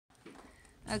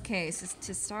Okay, so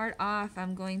to start off,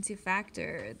 I'm going to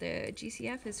factor. The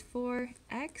GCF is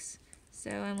 4x, so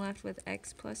I'm left with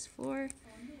x plus 4.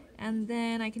 And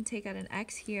then I can take out an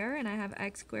x here, and I have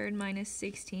x squared minus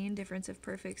 16, difference of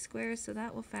perfect squares, so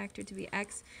that will factor to be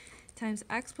x times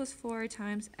x plus 4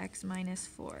 times x minus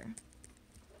 4.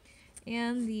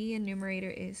 And the numerator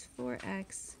is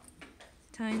 4x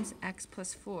times x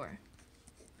plus 4.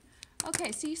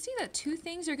 Okay, so you see that two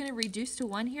things are going to reduce to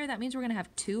 1 here. That means we're going to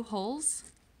have two wholes.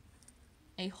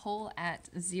 A whole at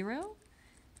 0,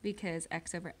 because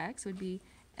x over x would be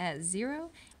at 0,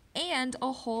 and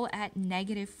a whole at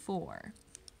negative 4.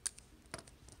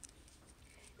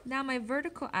 Now my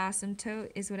vertical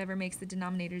asymptote is whatever makes the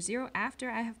denominator 0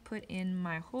 after I have put in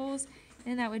my wholes,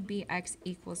 and that would be x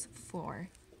equals 4.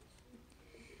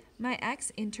 My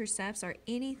x-intercepts are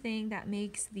anything that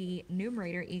makes the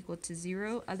numerator equal to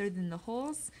 0 other than the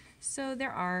wholes, so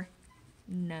there are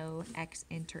no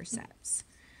x-intercepts.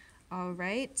 All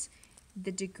right,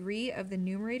 the degree of the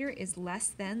numerator is less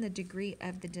than the degree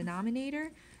of the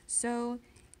denominator, so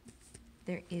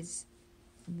there is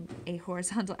a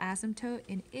horizontal asymptote,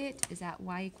 and it is at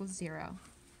y equals 0.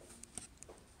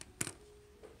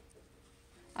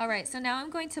 All right, so now I'm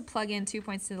going to plug in 2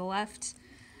 points to the left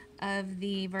of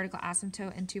the vertical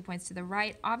asymptote and 2 points to the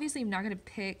right. Obviously, I'm not going to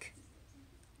pick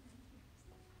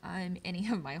any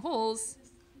of my wholes,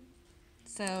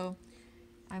 so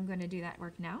I'm going to do that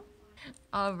work now.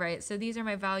 All right, so these are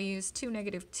my values, 2,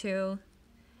 negative 2,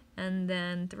 and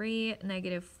then 3,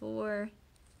 negative 4.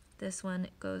 This one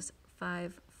goes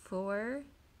 5, 4.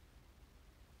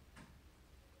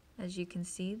 As you can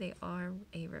see, they are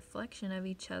a reflection of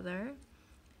each other.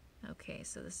 Okay,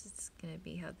 so this is going to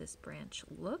be how this branch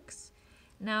looks.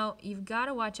 Now, you've got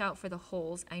to watch out for the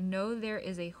wholes. I know there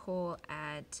is a whole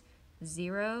at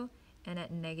 0 and at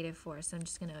negative 4, so I'm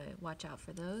just going to watch out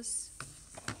for those.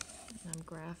 I'm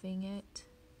graphing it.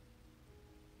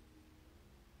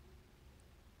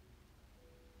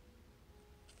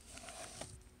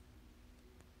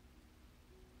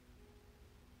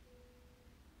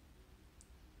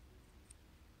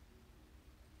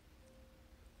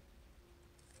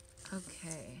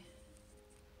 Okay.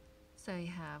 So I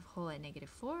have whole at negative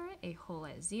 4, a whole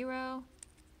at 0.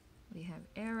 We have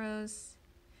arrows.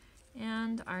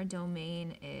 And our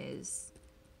domain is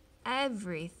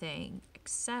everything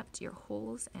except your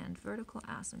wholes and vertical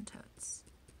asymptotes.